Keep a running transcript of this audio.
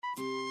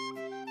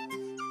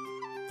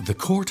The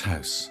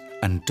Courthouse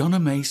and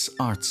Dunamaise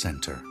Art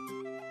Centre.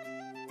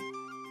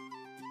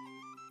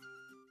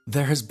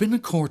 There has been a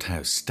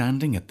courthouse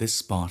standing at this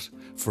spot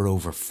for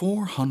over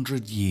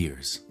 400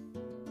 years.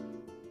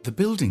 The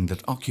building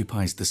that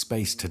occupies the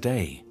space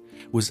today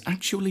was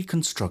actually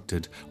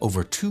constructed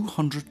over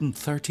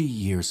 230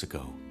 years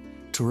ago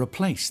to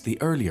replace the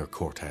earlier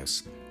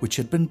courthouse, which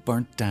had been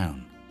burnt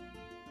down.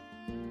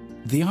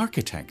 The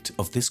architect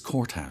of this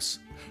courthouse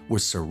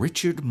was Sir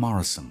Richard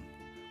Morrison,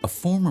 a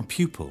former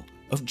pupil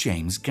of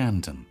James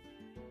Gandon.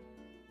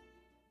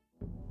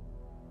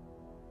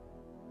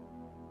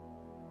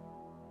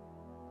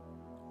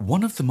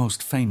 One of the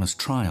most famous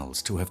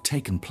trials to have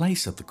taken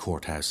place at the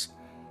courthouse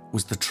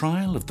was the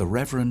trial of the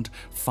Reverend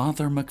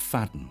Father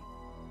McFadden.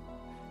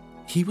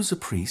 He was a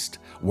priest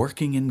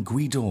working in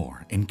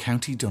Gweedore in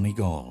County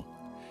Donegal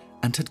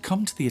and had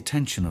come to the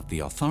attention of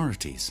the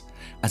authorities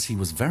as he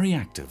was very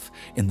active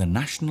in the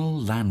National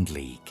Land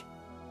League.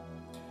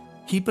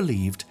 He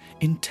believed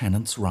in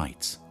tenants'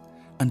 rights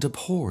and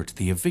abhorred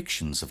the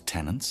evictions of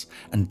tenants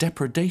and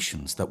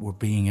depredations that were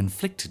being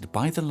inflicted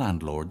by the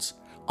landlords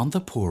on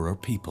the poorer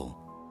people.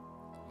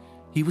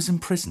 He was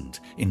imprisoned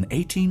in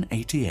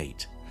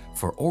 1888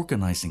 for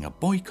organising a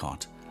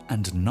boycott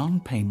and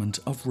non-payment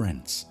of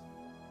rents.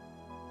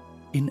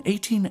 In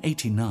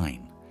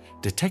 1889,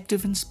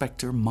 Detective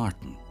Inspector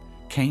Martin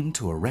came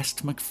to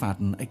arrest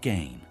McFadden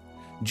again,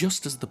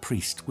 just as the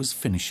priest was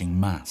finishing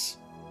Mass.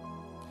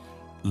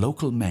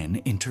 Local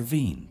men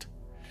intervened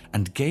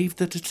and gave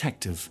the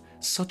detective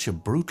such a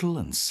brutal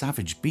and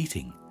savage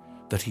beating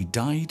that he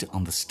died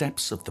on the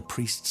steps of the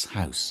priest's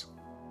house.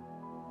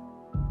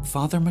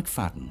 Father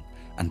McFadden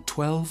and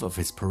 12 of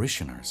his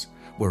parishioners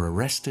were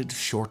arrested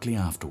shortly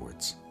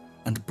afterwards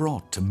and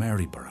brought to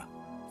Maryborough,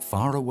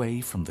 far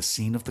away from the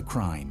scene of the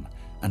crime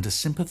and a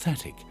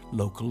sympathetic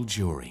local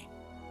jury.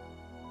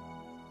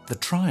 The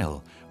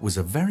trial was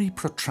a very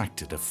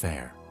protracted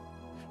affair,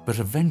 but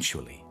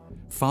eventually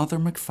Father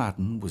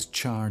McFadden was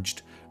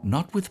charged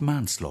not with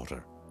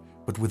manslaughter,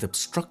 but with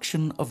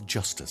obstruction of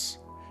justice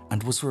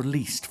and was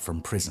released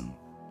from prison.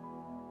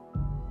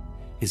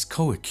 His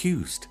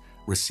co-accused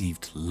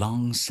received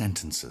long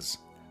sentences,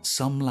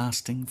 some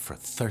lasting for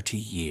 30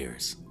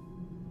 years.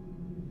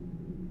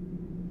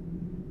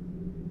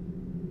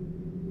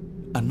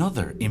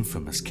 Another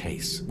infamous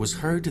case was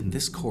heard in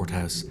this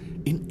courthouse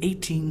in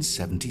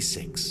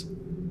 1876.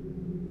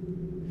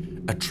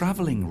 A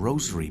travelling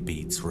rosary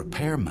beads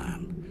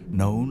repairman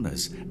known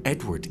as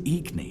Edward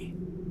Egney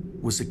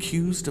was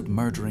accused of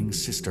murdering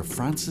Sister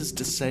Frances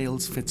de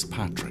Sales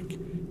Fitzpatrick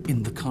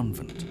in the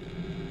convent.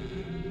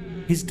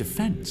 His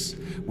defence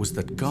was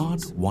that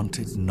God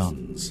wanted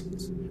nuns,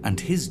 and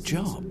his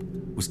job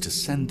was to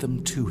send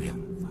them to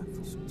him.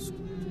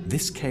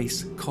 This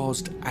case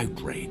caused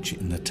outrage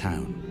in the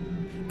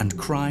town, and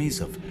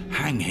cries of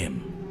 "Hang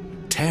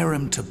him! Tear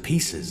him to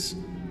pieces!"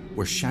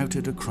 were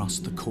shouted across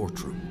the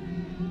courtroom.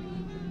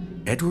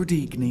 Edward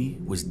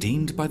Egney was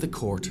deemed by the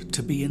court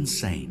to be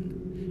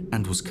insane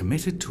and was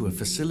committed to a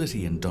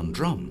facility in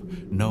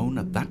Dundrum known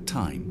at that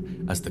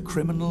time as the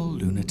Criminal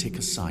Lunatic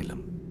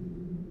Asylum.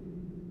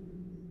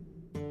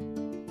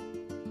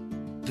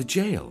 The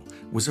jail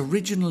was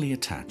originally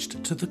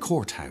attached to the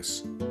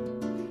courthouse.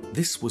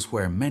 This was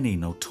where many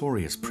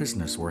notorious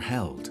prisoners were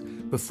held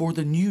before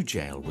the new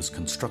jail was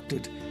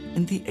constructed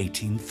in the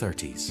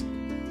 1830s.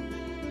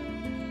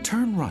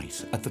 Turn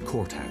right at the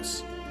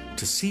courthouse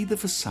to see the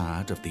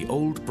facade of the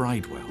old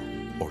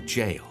Bridewell, or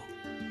jail,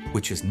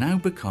 which has now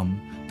become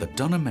the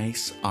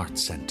Dunamaise Art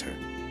Centre.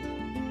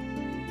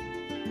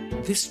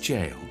 This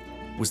jail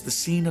was the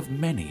scene of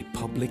many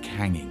public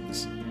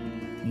hangings.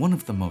 One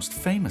of the most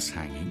famous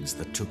hangings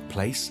that took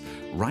place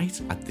right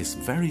at this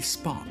very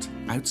spot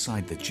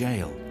outside the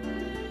jail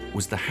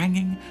was the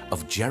hanging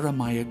of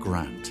Jeremiah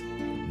Grant,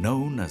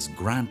 known as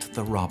Grant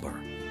the Robber,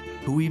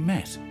 who we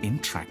met in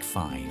track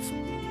 5.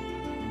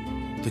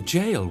 The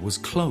jail was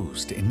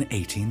closed in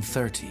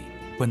 1830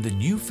 when the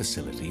new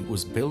facility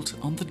was built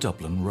on the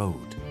Dublin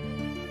Road.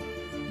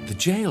 The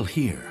jail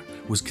here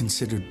was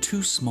considered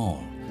too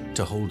small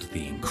to hold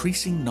the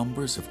increasing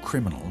numbers of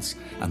criminals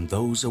and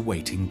those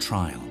awaiting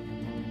trial.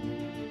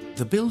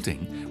 The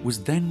building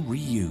was then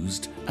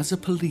reused as a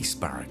police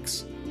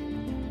barracks.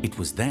 It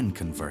was then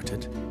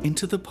converted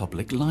into the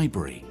public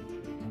library.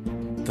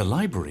 The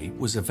library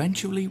was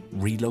eventually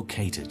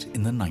relocated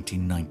in the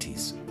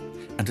 1990s,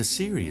 and a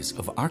series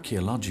of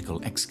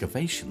archaeological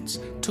excavations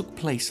took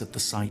place at the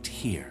site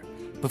here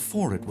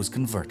before it was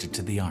converted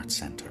to the art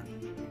centre.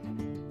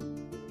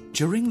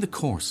 During the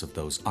course of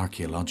those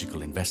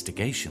archaeological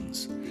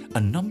investigations,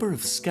 a number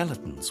of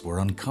skeletons were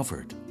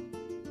uncovered.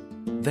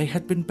 They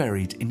had been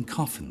buried in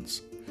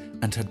coffins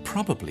and had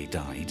probably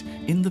died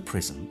in the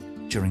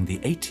prison during the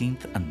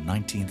 18th and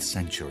 19th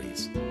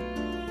centuries.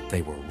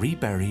 They were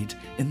reburied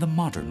in the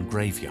modern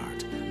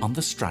graveyard on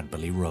the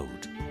Stradbally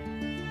Road.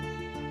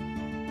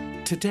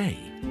 Today,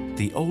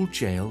 the old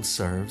jail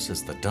serves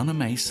as the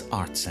Dunamaise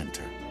Art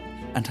Centre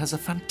and has a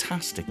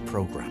fantastic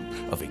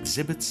programme of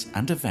exhibits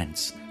and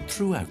events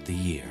throughout the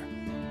year.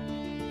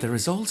 There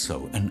is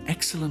also an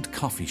excellent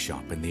coffee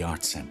shop in the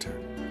Arts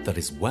Centre that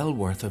is well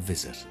worth a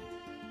visit.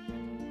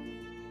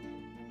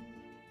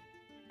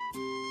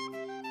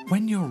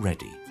 When you're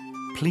ready,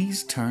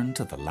 please turn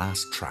to the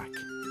last track,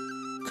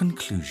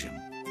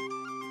 Conclusion.